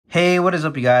Hey, what is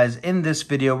up, you guys? In this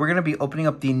video, we're going to be opening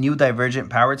up the new Divergent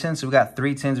Power Tins. So we got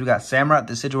 3 tins. We got Samurott,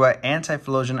 Decidueye, and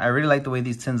Typhlosion. I really like the way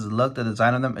these tins look. The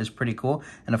design of them is pretty cool.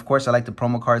 And of course, I like the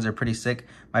promo cards. They're pretty sick.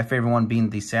 My favorite one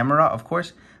being the Samurott, of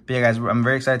course. But yeah, guys, I'm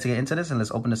very excited to get into this. And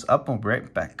let's open this up and we'll be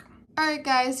right back. Alright,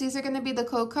 guys. These are going to be the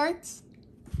code cards.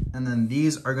 And then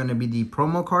these are going to be the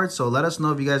promo cards. So let us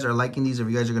know if you guys are liking these, if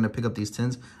you guys are going to pick up these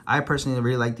tins. I personally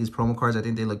really like these promo cards. I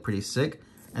think they look pretty sick.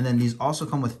 And then these also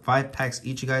come with 5 packs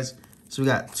each, you guys. So we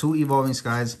got 2 Evolving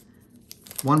Skies,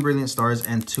 1 Brilliant Stars,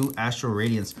 and 2 Astral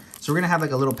Radiance. So we're going to have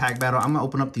like a little pack battle. I'm going to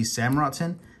open up the Samurott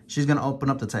tin. She's going to open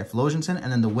up the Typhlosion tin. And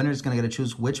then the winner is going to get to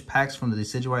choose which packs from the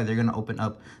Decidueye they're going to open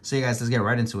up. So you guys, let's get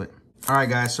right into it. All right,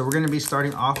 guys. So we're going to be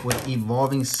starting off with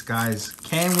Evolving Skies.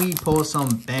 Can we pull some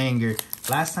banger?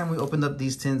 Last time we opened up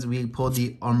these tins, we pulled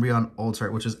the Umbreon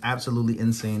Ultra, which was absolutely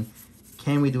insane.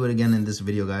 Can we do it again in this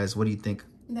video, guys? What do you think?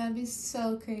 That'd be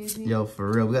so crazy. Yo, for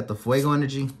real. We got the Fuego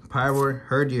Energy, Pyroar,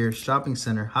 Herdier, Shopping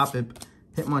Center, Hoppip,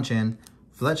 Hitmonchan,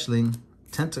 Fletchling,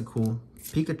 Tentacool,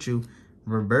 Pikachu,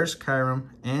 Reverse Kyurem,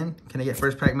 and can I get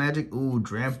first pack magic? Ooh,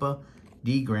 Drampa,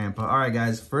 D-Grandpa. All right,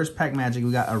 guys. First pack magic,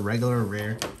 we got a regular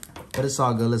rare, but it's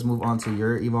all good. Let's move on to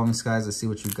your Evolving Skies. Let's see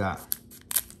what you got.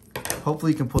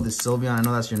 Hopefully you can pull this Sylveon. I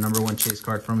know that's your #1 chase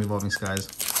card from Evolving Skies.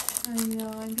 I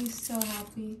know, I'd be so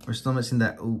happy. We're still missing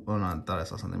that. Ooh, oh no, I thought I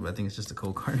saw something, but I think it's just a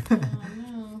cold card. Oh,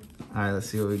 no. All right, let's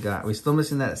see what we got. We're still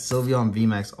missing that Sylveon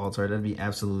VMAX Altar. That'd be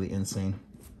absolutely insane.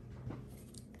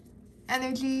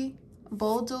 Energy,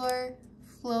 Boldor,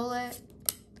 Flolet,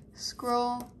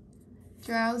 Scroll,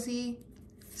 Drowsy,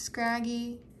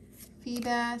 Scraggy,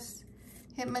 Feebas,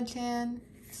 Hitmonchan,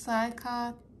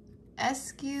 Psycop,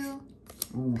 SQ,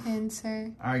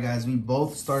 Pinsir. All right, guys, we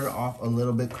both started off a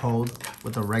little bit cold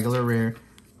with a regular rare,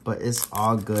 but it's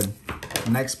all good.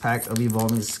 Next pack of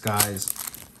Evolving Skies.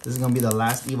 This is going to be the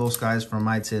last Evo Skies from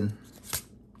my tin,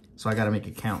 so I got to make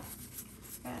it count.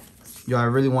 Yo, I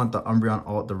really want the Umbreon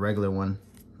Alt, the regular one.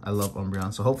 I love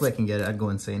Umbreon, so hopefully I can get it. I'd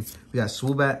go insane. We got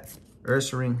Swoobat,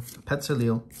 Ursaring,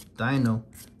 Petilil, Dino,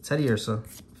 Teddiursa,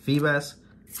 Feebas,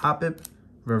 Hoppip,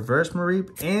 Reverse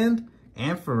Mareep, and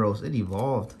Ampharos. It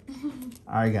evolved.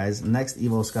 All right, guys, next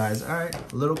Evo Skies. All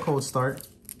right, a little cold start.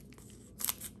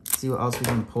 See what else we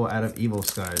can pull out of Evo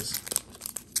Skies.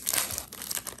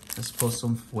 Let's pull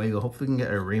some Fuego. Hopefully we can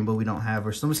get a rainbow we don't have.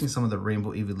 We're still missing some of the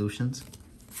rainbow evolutions.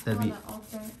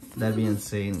 That'd be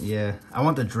insane. Yeah, I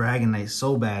want the Dragonite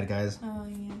so bad, guys. Oh,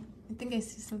 yeah. I think I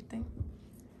see something.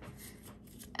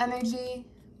 Energy,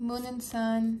 Moon and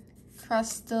Sun,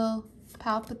 Crustle,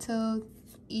 Palpitoad,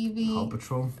 Eevee, Paw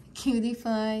Patrol,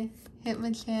 Cutify,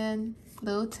 Hitmonchan,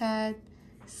 Lotad,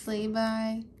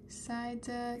 Slayby,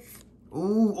 Psyduck.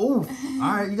 Ooh. All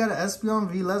right, you got an Espeon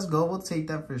V. Let's go. We'll take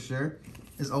that for sure.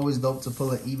 It's always dope to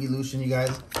pull an evolution, you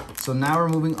guys. So now we're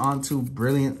moving on to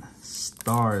Brilliant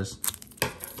Stars.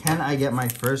 Can I get my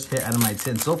first hit out of my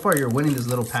tin? So far, you're winning this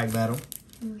little pack battle.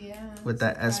 Yeah. With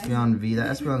that Espeon V. That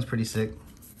Espeon's pretty sick.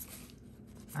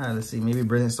 All right, let's see. Maybe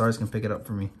Brilliant Stars can pick it up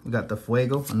for me. We got the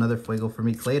Fuego. Another Fuego for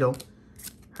me. Clado.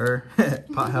 Her.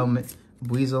 Pot Helmet.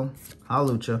 Buizel.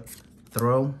 Hawlucha.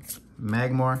 Throw.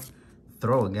 Magmar.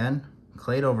 Throw again.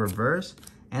 Clado Reverse.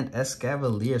 And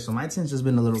Escavalier. So my tin's just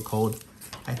been a little cold.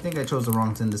 I think I chose the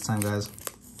wrong tin this time, guys.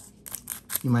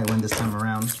 You might win this time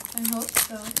around. I hope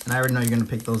so. And I already know you're going to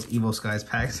pick those Evo Skies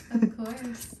packs. Of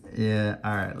course. Yeah.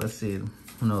 All right. Let's see.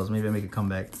 Who knows? Maybe I make a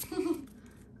comeback. All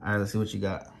right. Let's see what you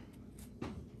got.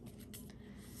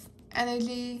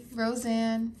 Energy,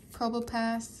 Roseanne,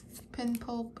 Probopass,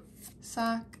 Pinpulp,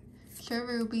 Sock,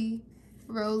 Cherubi,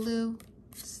 Rolu,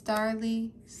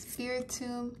 Starly,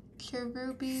 Spiritomb,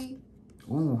 Cherubi.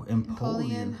 Ooh,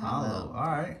 Empoleon Hollow.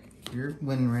 All right. You're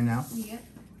winning right now. Yeah.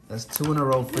 That's 2 in a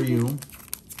row for you.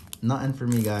 Nothing for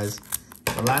me, guys.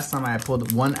 The last time I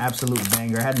pulled one absolute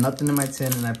banger. I had nothing in my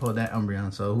tin and I pulled that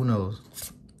Umbreon. So who knows?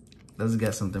 Let's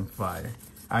get something fire.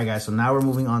 All right, guys. So now we're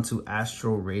moving on to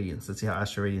Astral Radiance. Let's see how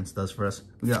Astral Radiance does for us.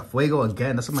 We got Fuego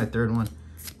again. That's my 3rd one.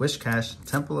 Wishcash,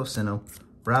 Temple of Sinnoh,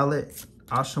 Rowlet,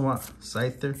 Oshawott,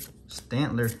 Scyther,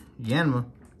 Stantler, Yanma,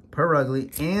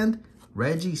 Purugly, and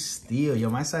Registeel. Yo,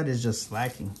 my side is just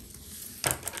slacking.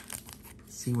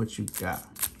 See what you got.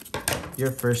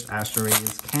 Your first Astral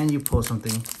Radiance. Can you pull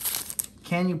something?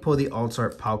 Can you pull the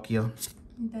Altart Palkia?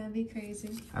 That'd be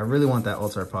crazy. I really want that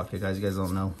Altart Palkia, guys. You guys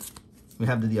don't know. We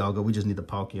have the Dialga. We just need the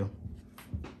Palkia.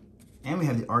 And we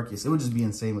have the Arceus. It would just be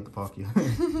insane with the Palkia.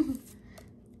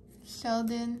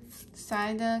 Sheldon,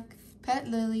 Psyduck, Pet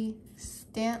Lily,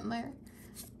 Stantler,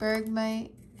 Bergmite,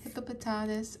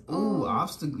 Hippopotamus. Ooh,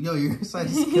 obstacle. Yo, your side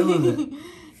is killing it.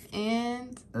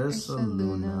 And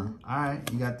Ursaluna. All right,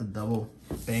 you got the double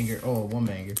banger. Oh, one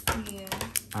banger. Yeah.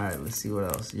 All right, let's see what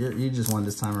else. You just won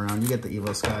this time around. You get the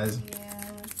Evo Skies. Yeah.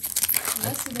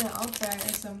 Unless you did an Ultra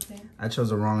or something. I chose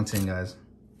the wrong tin, guys.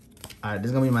 All right, this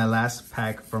is going to be my last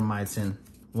pack from my tin.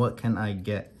 What can I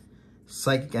get?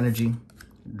 Psychic Energy,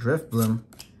 Drift Bloom,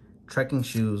 Trekking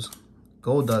Shoes,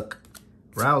 Golduck,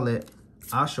 Rowlet,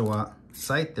 Oshawott,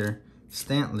 Scyther,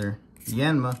 Stantler,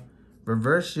 Yanma,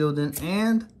 Reverse Shielding,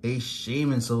 and a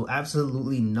Shaman. So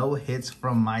absolutely no hits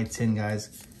from my tin,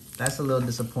 guys. That's a little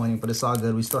disappointing, but it's all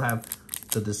good. We still have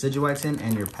the Decidueye tin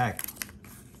and your pack.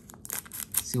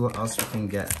 See what else we can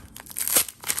get.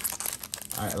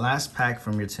 All right, last pack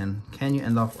from your tin. Can you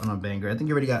end off on a banger? I think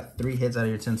you already got 3 hits out of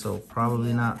your tin, so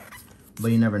probably not.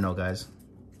 But you never know, guys.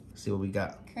 Let's see what we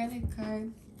got. Credit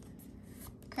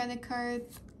card,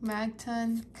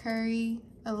 Magton, Curry,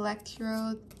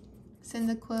 Electrode,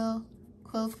 Cyndaquil,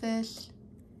 Quillfish,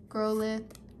 Growlithe,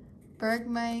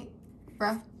 Bergmite,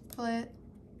 Rufflet,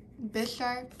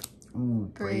 Bisharp.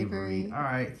 Ooh, Bravery. All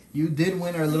right, you did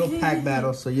win our little pack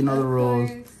battle, so you know the rules.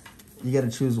 You got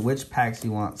to choose which packs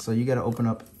you want. So you got to open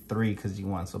up 3 because you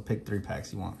want. So pick 3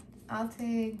 packs you want. I'll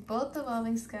take both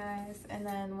Evolving Skies and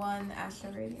then 1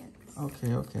 Astral Radiance.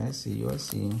 Okay, I see you, I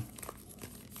see you.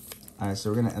 All right,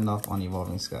 so we're going to end off on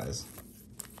Evolving Skies.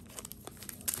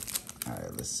 All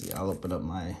right, let's see. I'll open up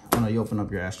my... Oh, no, you open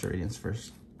up your Astral Radiance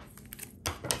first.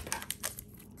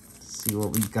 Let's see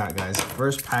what we got, guys.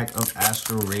 First pack of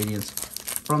Astral Radiance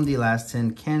from the last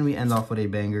tin. Can we end off with a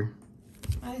banger?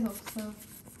 I hope so.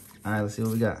 All right, let's see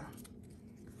what we got.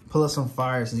 Pull us some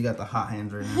fire since you got the hot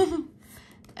hands right now.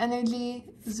 Energy,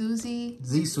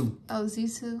 Zisu. Oh,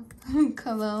 Zisu.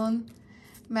 Cologne,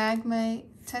 Magmite,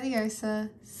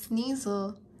 Teddiursa,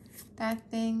 Sneasel, that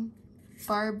thing,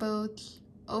 Barboach,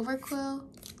 Overquill,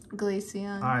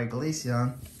 Glaceon. All right,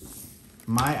 Glaceon.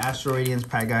 My Astral Radiance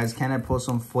pack, guys. Can I pull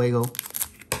some Fuego?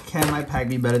 Can my pack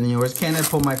be better than yours? Can I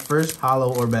pull my first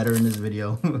holo or better in this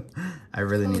video? I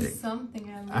really need it. Something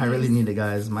at least. I really need it,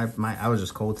 guys. I was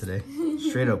just cold today.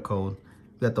 Straight up cold.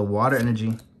 We got the Water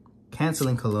Energy,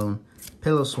 Canceling Cologne,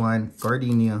 Pillow-Swine,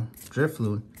 Gardenia,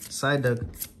 Drifloon, Psyduck,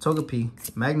 Togepi,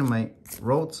 Magnemite,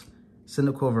 Rolts,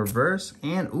 Cyndaquil Reverse,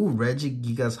 and ooh,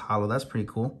 Regigigas Holo. That's pretty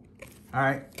cool. All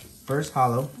right, first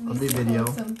holo of the video.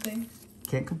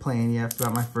 Can't complain. Yeah, I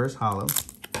forgot my first holo.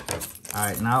 All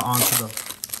right, now on to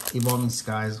the Evolving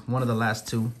Skies. One of the last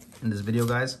 2 in this video,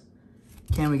 guys.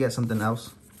 Can we get something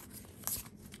else?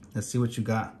 Let's see what you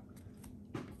got.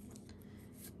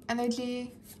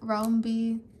 Energy,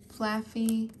 Romby,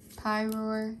 Flaffy,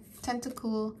 Pyroar,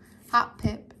 Tentacool,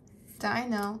 Hoppip,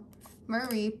 Dino,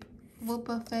 Mareep,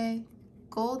 Whoopafay,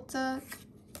 Golduck,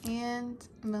 and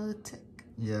Milotic.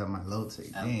 Yeah, my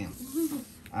Milotic. Damn.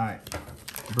 All right.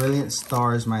 Brilliant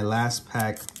Stars, my last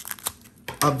pack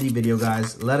of the video,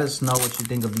 guys. Let us know what you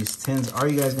think of these tins. Are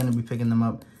you guys going to be picking them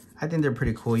up? I think they're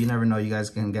pretty cool. You never know. You guys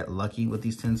can get lucky with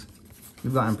these tins.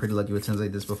 We've gotten pretty lucky with tins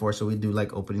like this before, so we do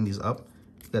like opening these up.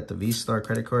 We got the V-Star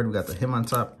credit card. We got the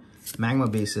Hitmontop, Magma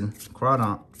Basin,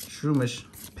 Crawdaunt, Shroomish,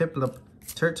 Piplup,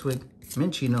 Turtwig,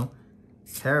 Minchino,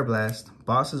 Carablast,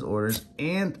 Boss's Orders,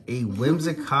 and a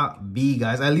Whimsicott B,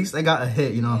 guys. At least I got a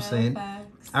hit, you know what I'm saying?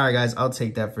 Facts. All right, guys, I'll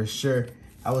take that for sure.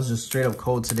 I was just straight up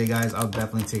cold today, guys. I'll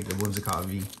definitely take the Whimsicott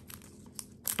V.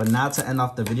 But now to end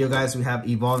off the video, guys, we have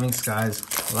Evolving Skies.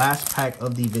 Last pack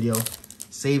of the video.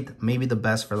 Saved maybe the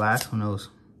best for last. Who knows?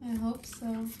 I hope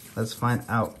so. Let's find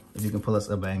out if you can pull us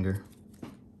a banger.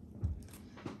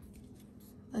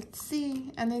 Let's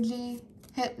see. Energy,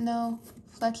 Hypno,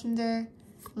 Fletchinder,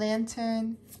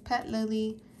 Lantern, Pet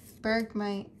Lily,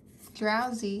 Bergmite,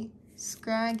 Drowsy,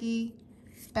 Scraggy,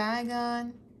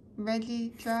 Bagon,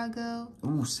 Regidrago.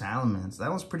 Ooh, Salamence.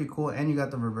 That was pretty cool. And you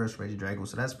got the reverse Regidrago,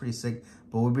 so that's pretty sick.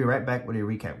 But we'll be right back with a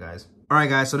recap, guys. All right,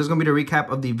 guys, so this is going to be the recap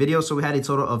of the video. So we had a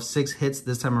total of 6 hits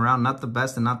this time around. Not the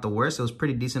best and not the worst. It was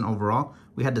pretty decent overall.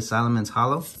 We had the Salamence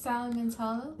Holo. Salamence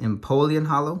Holo. Empoleon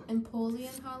Holo.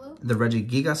 Empoleon Holo. The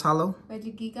Regigigas Holo.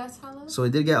 Regigigas Holo. So we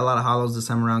did get a lot of holos this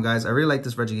time around, guys. I really like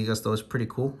this Regigigas, though. It's pretty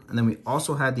cool. And then we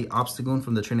also had the Obstagoon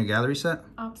from the Trainer Gallery set.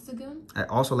 Obstagoon. I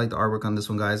also like the artwork on this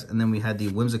one, guys. And then we had the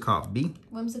Whimsicott B.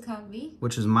 Whimsicott V.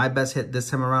 Which was my best hit this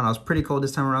time around. I was pretty cold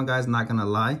this time around, guys. Not going to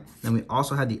lie. Then we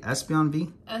also had the Espeon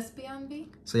V. Espeon V.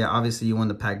 So yeah, obviously you won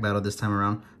the pack battle this time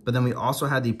around. But then we also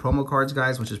had the promo cards,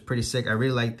 guys, which is pretty sick. I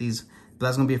really like these. But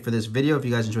that's going to be it for this video. If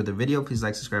you guys enjoyed the video, please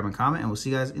like, subscribe, and comment. And we'll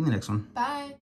see you guys in the next one. Bye.